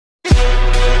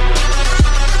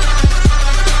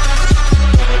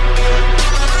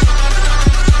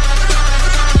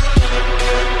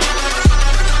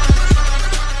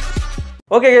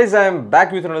Okay guys, I am back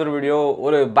with another video.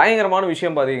 ஒரு பயங்கரமான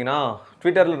விஷயம் பாத்தீங்கன்னா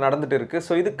ட்விட்டர்ல நடந்துட்டு இருக்கு.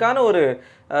 சோ இதுக்கான ஒரு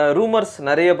ரூமர்ஸ்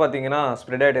நிறைய பாத்தீங்கன்னா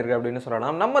ஸ்ப்ரெட் ஆயிட்டு இருக்கு அப்படினு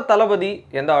சொல்லலாம். நம்ம தலபதி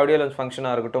எந்த ஆடியோ லான்ச்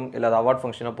ஃபங்க்ஷனா இருக்கட்டும் இல்ல அவார்ட்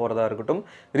ஃபங்க்ஷனா போறதா இருக்கட்டும்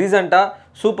ரீசன்ட்டா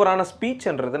சூப்பரான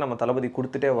ஸ்பீச்ன்றது நம்ம தலபதி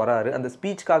கொடுத்துட்டே வராரு. அந்த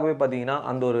ஸ்பீச்காகவே பாத்தீங்கன்னா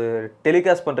அந்த ஒரு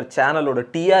டெலிகாஸ்ட் பண்ற சேனலோட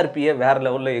டிஆர்பியே வேற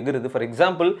லெவல்ல எகுறுது. ஃபார்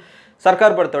எக்ஸாம்பிள்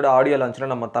சர்க்கார் படத்தோட ஆடியோ லான்ச்ல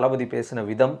நம்ம தலபதி பேசின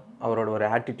விதம் அவரோட ஒரு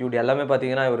ஆட்டிட்யூட் எல்லாமே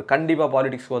பாத்தீங்கன்னா இவர் கண்டிப்பா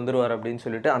பாலிடிக்ஸ்க்கு வந்துருவார் அப்படினு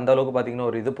சொல்லிட்டு அந்த அளவுக்கு பாத்தீங்கன்னா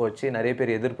ஒரு இது போச்சு. நிறைய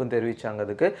பேர் எதிர்ப்பும் தெரிவிச்சாங்க.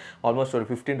 அதுக்கு ஆல்மோஸ்ட் ஒரு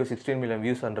 15 to 16 மில்லியன்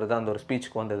வியூஸ்ன்றது அந்த ஒரு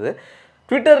ஸ்பீச்சுக்கு வந்தது.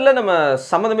 ட்விட்டர்ல நம்ம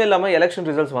சம்மந்தமே இல்லாம எலெக்ஷன்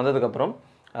ரிசல்ட்ஸ் வந்ததுக்கு அப்புறம்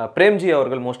பிரேம்ஜி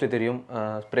அவர்கள் மோஸ்ட்லி தெரியும்.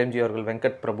 பிரேம்ஜி அவர்கள்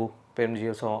வெங்கட் பிரபு பிரேம்ஜி.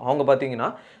 ஸோ அவங்க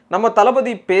பார்த்தீங்கன்னா நம்ம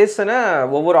தளபதி பேசின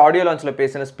ஒவ்வொரு ஆடியோ லான்ச்சில்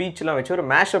பேசின ஸ்பீச்லாம் வச்சு ஒரு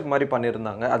மேஷப் மாதிரி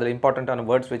பண்ணியிருந்தாங்க. அதில் இம்பார்ட்டண்ட்டான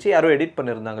வேர்ட்ஸ் வச்சு யாரோ எடிட்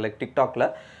பண்ணியிருந்தாங்க லைக் டிக்டாக்ல.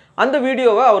 அந்த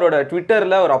வீடியோவை அவரோட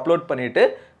ட்விட்டரில் அவர் அப்லோட் பண்ணிவிட்டு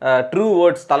ட்ரூ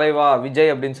வேர்ட்ஸ் தலைவா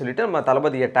விஜய் அப்படின்னு சொல்லிட்டு நம்ம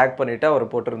தளபதியை டேக் பண்ணிவிட்டு அவர்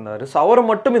போட்டிருந்தார். ஸோ அவர்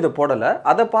மட்டும் இதை போடலை.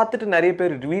 அதை பார்த்துட்டு நிறைய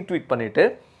பேர் ரீட்வீட் பண்ணிவிட்டு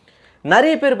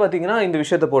நிறைய பேர் பார்த்தீங்கன்னா இந்த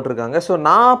விஷயத்தை போட்டிருக்காங்க. ஸோ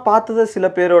நான் பார்த்தது சில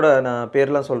பேரோட நான்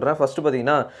பேர்லாம் சொல்கிறேன். ஃபஸ்ட்டு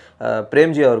பார்த்தீங்கன்னா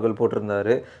பிரேம்ஜி அவர்கள்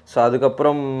போட்டிருந்தார். ஸோ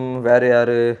அதுக்கப்புறம் வேறு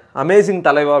யார் அமேசிங்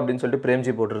தலைவா அப்படின்னு சொல்லிட்டு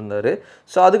பிரேம்ஜி போட்டிருந்தார்.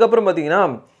 ஸோ அதுக்கப்புறம் பார்த்தீங்கன்னா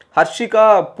ஹர்ஷிகா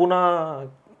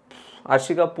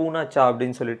பூனாச்சா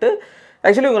அப்படின்னு சொல்லிட்டு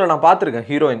ஆக்சுவலி உங்களை நான் பார்த்துருக்கேன்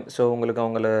ஹீரோயின். ஸோ உங்களுக்கு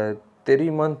அவங்கள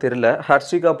தெரியுமான்னு தெரியல.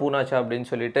 ஹர்ஷிகா பூனாச்சா அப்படின்னு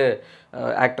சொல்லிட்டு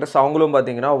ஆக்ட்ரஸ். அவங்களும்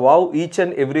பார்த்தீங்கன்னா wow each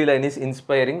and every line is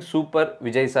inspiring super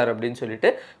Vijay sir அப்படின்னு சொல்லிட்டு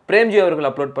பிரேம்ஜி அவர்கள்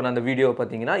அப்லோட் பண்ண அந்த வீடியோவை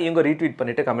பார்த்தீங்கன்னா இவங்க ரீட்வீட்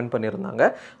பண்ணிட்டு கமெண்ட் பண்ணியிருந்தாங்க.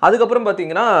 அதுக்கப்புறம்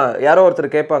பார்த்தீங்கன்னா யாரோ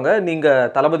ஒருத்தர் கேட்பாங்க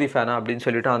நீங்கள் தளபதி ஃபேனா அப்படின்னு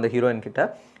சொல்லிட்டு அந்த ஹீரோயின் கிட்ட.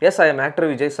 S, I am actor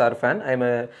Vijay sir fan. I am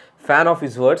a fan of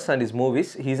his words and his movies.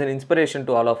 He is an inspiration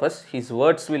to all of us. His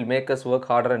words will make us work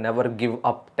harder and never give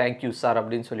up. Thank you sir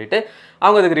அப்படின்னு சொல்லிட்டு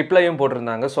அவங்க அதுக்கு ரிப்ளையும்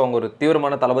போட்டிருந்தாங்க. So அவங்க ஒரு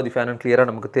தீவிரமான தளபதி fan கிளியராக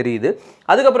நமக்கு தெரியுது.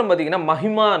 அதுக்கப்புறம் பார்த்தீங்கன்னா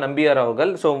மஹிமா நம்பியார்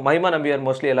அவர்கள். ஸோ மஹிமா நம்பியார்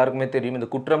மோஸ்ட்லி எல்லாருக்குமே தெரியும். இந்த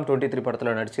குற்றம் 23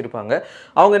 படத்தில் நடிச்சிருப்பாங்க.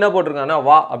 அவங்க என்ன போட்டிருக்காங்கன்னா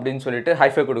வா அப்படின்னு சொல்லிட்டு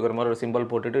ஹைஃபை கொடுக்குற மாதிரி ஒரு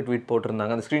சிம்பிள் போட்டுட்டு ட்வீட்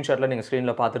போட்டிருந்தாங்க. அந்த ஸ்க்ரீன்ஷாட்டில் நீங்கள்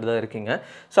ஸ்க்ரீனில் பார்த்துட்டு தான் இருக்கீங்க.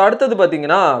 ஸோ அடுத்தது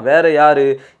பார்த்தீங்கன்னா வேறு யார்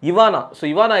இவானா. ஸோ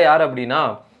இவானா யார் அப்படின்னா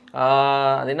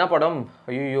அது என்ன படம்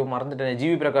ஐயோ மறந்துட்டேன்.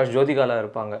 ஜிவி பிரகாஷ் ஜோதிகாலா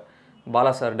இருப்பாங்க.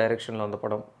 பாலா சார் டைரக்ஷனில் வந்த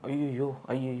படம்.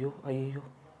 ஐயோ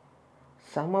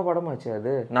செம்ம படமாச்சு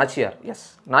அது. நாச்சியார். எஸ்,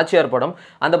 நாச்சியார் படம்.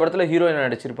 அந்த படத்தில் ஹீரோயினை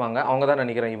நடிச்சிருப்பாங்க. அவங்க தான்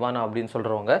நினைக்கிறேன் இவானா அப்படின்னு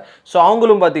சொல்கிறவங்க. ஸோ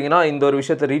அவங்களும் பார்த்தீங்கன்னா இந்த ஒரு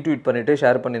விஷயத்தை ரீட்வீட் பண்ணிவிட்டு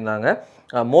ஷேர் பண்ணியிருந்தாங்க.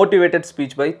 Motivated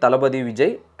speech by Thalapathy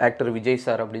Vijay actor Vijay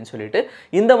sir அப்படின்னு சொல்லிட்டு.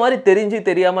 இந்த மாதிரி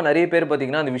தெரியாமல் நிறைய பேர்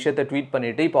பார்த்தீங்கன்னா அந்த விஷயத்தை ட்வீட்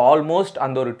பண்ணிவிட்டு இப்போ ஆல்மோஸ்ட்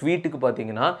அந்த ஒரு ட்வீட்டுக்கு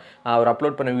பார்த்தீங்கன்னா அவர்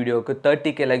அப்லோட் பண்ண வீடியோவுக்கு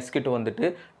 30K லைக்ஸ் கிட்ட வந்துட்டு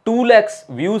 2 lakhs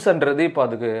வியூஸ்ன்றது இப்போ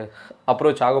அதுக்கு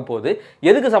அப்ரோச் ஆக போகுது.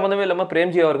 எதுக்கு சம்மந்தமே இல்லாமல்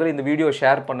பிரேம்ஜி அவர்கள் இந்த வீடியோ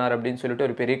ஷேர் பண்ணார் அப்படின்னு சொல்லிட்டு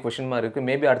ஒரு பெரிய கொஷின் மார்க் இருக்குது.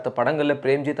 மேபி அடுத்த படங்களில்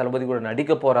பிரேம்ஜி தளபதி கூட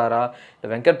நடிக்க போகிறாரா, இல்லை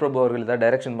வெங்கட் பிரபு அவர்கள் தான்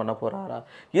டைரக்ஷன் பண்ண போகிறாரா,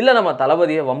 இல்லை நம்ம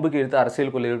தளபதியை வம்புக்கு எடுத்து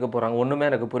அரசியலுக்குள்ளே இருக்க போகிறாங்க, ஒன்றுமே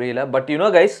எனக்கு புரியல. பட் யூனோ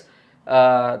கைஸ்,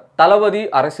 தளபதி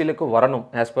அரசியலுக்கு வரணும்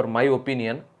as per my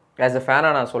opinion. As a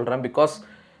ஃபேனாக நான் சொல்கிறேன். பிகாஸ்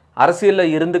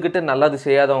அரசியலில் இருந்துக்கிட்டு நல்லது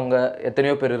செய்யாதவங்க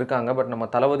எத்தனையோ பேர் இருக்காங்க. பட் நம்ம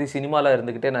தளபதி சினிமாவில்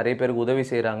இருந்துக்கிட்டே நிறைய பேருக்கு உதவி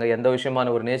செய்கிறாங்க. எந்த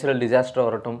விஷயமான ஒரு நேச்சுரல் டிசாஸ்டர்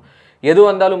வரட்டும் எது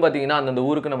வந்தாலும் பார்த்தீங்கன்னா அந்தந்த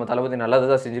ஊருக்கு நம்ம தளபதி நல்லது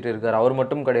தான் செஞ்சுட்டு இருக்கார். அவர்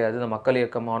மட்டும் கிடையாது, இந்த மக்கள்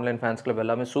இயக்கம் ஆன்லைன் ஃபேன்ஸ் கிளப்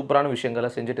எல்லாமே சூப்பரான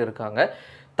விஷயங்கள்லாம் செஞ்சுட்டு இருக்காங்க.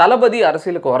 தளபதி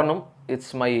அரசியலுக்கு வரணும்.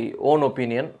 இட்ஸ் மை ஓன்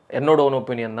ஒப்பீனியன், என்னோட ஓன்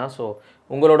ஒப்பீனியன் தான். ஸோ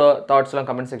உங்களோட தாட்ஸ்லாம்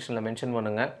கமெண்ட் செக்ஷனில் மென்ஷன்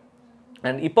பண்ணுங்கள்.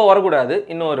 அண்ட் இப்போ வரக்கூடாது,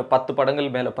 இன்னும் ஒரு 10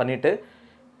 படங்கள் மேலே பண்ணிவிட்டு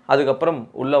அதுக்கப்புறம்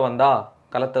உள்ளே வந்தால்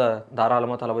களத்தில்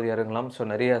தாராளமாக தளபதி இறங்கலாம். ஸோ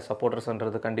நிறைய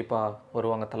சப்போர்ட்டர்ஸ்ன்றது கண்டிப்பாக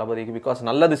வருவாங்க தளபதிக்கு. பிகாஸ்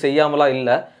நல்லது செய்யாமலாம்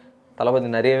இல்லை, தளபதி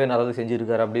நிறையவே நல்லது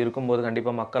செஞ்சுருக்காரு. அப்படி இருக்கும்போது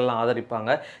கண்டிப்பாக மக்கள்லாம்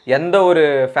ஆதரிப்பாங்க. எந்த ஒரு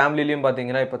ஃபேமிலிலையும்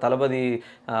பார்த்தீங்கன்னா இப்போ தளபதி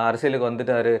அரசியலுக்கு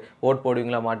வந்துட்டார் ஓட்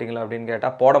போடுவீங்களா மாட்டிங்களா அப்படின்னு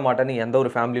கேட்டால் போட மாட்டேன்னு எந்த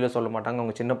ஒரு ஃபேமிலியிலும் சொல்ல மாட்டாங்க.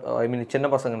 அவங்க சின்ன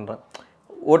பசங்கன்ற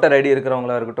ஓட்டர் ஐடி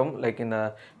இருக்கிறவங்களா இருக்கட்டும், லைக் இந்த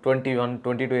 21,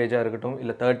 22 ஏஜாக இருக்கட்டும்,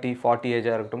 இல்லை 30, 40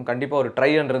 ஏஜாக இருக்கட்டும், கண்டிப்பாக ஒரு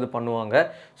ட்ரைன்றது பண்ணுவாங்க.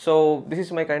 So this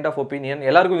is my kind of opinion.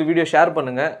 எல்லாருக்கும் இந்த வீடியோ ஷேர்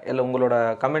பண்ணுங்கள். இல்லை உங்களோட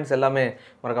கமெண்ட்ஸ் எல்லாமே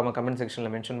மறக்காமல் கமெண்ட்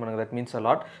செக்ஷனில் மென்ஷன் பண்ணுங்கள். That means a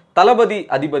lot. தளபதி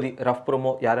அதிபதி ரஃப்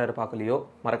ப்ரோமோ யார் பார்க்கலையோ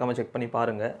மறக்காமல் செக் பண்ணி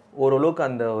பாருங்கள். ஓரளவுக்கு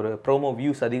அந்த ஒரு ப்ரோமோ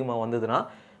வியூஸ் அதிகமாக வந்ததுன்னா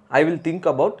ஐ வில் திங்க்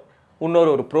அபவுட்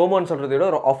இன்னொரு ப்ரோமோன்னு சொல்கிறத விட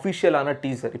ஒரு அஃபிஷியலான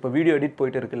டீசர். இப்போ வீடியோ எடிட்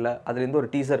போயிட்டு இருக்குல்ல, அதுலேருந்து ஒரு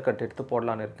டீசர் கட் எடுத்து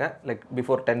போடலான்னு இருக்கேன். லைக்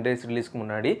பிஃபோர் 10 days ரிலீஸ்க்கு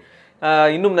முன்னாடி.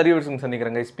 இன்னும் நிறைய விஷயம்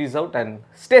சந்திக்கிறேங்க. Peace out and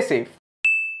stay safe.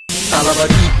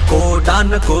 தளபதி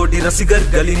கோடான கோடி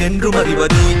ரசிகர்களின் என்றும்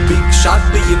அறிவது பிக்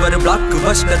ஷாட் இவர் பிளாக்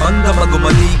பஸ்டர் வந்த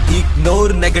மகுமதி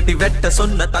இக்னோர் நெகட்டிவ் வெட்ட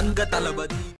சொன்ன தங்க தளபதி.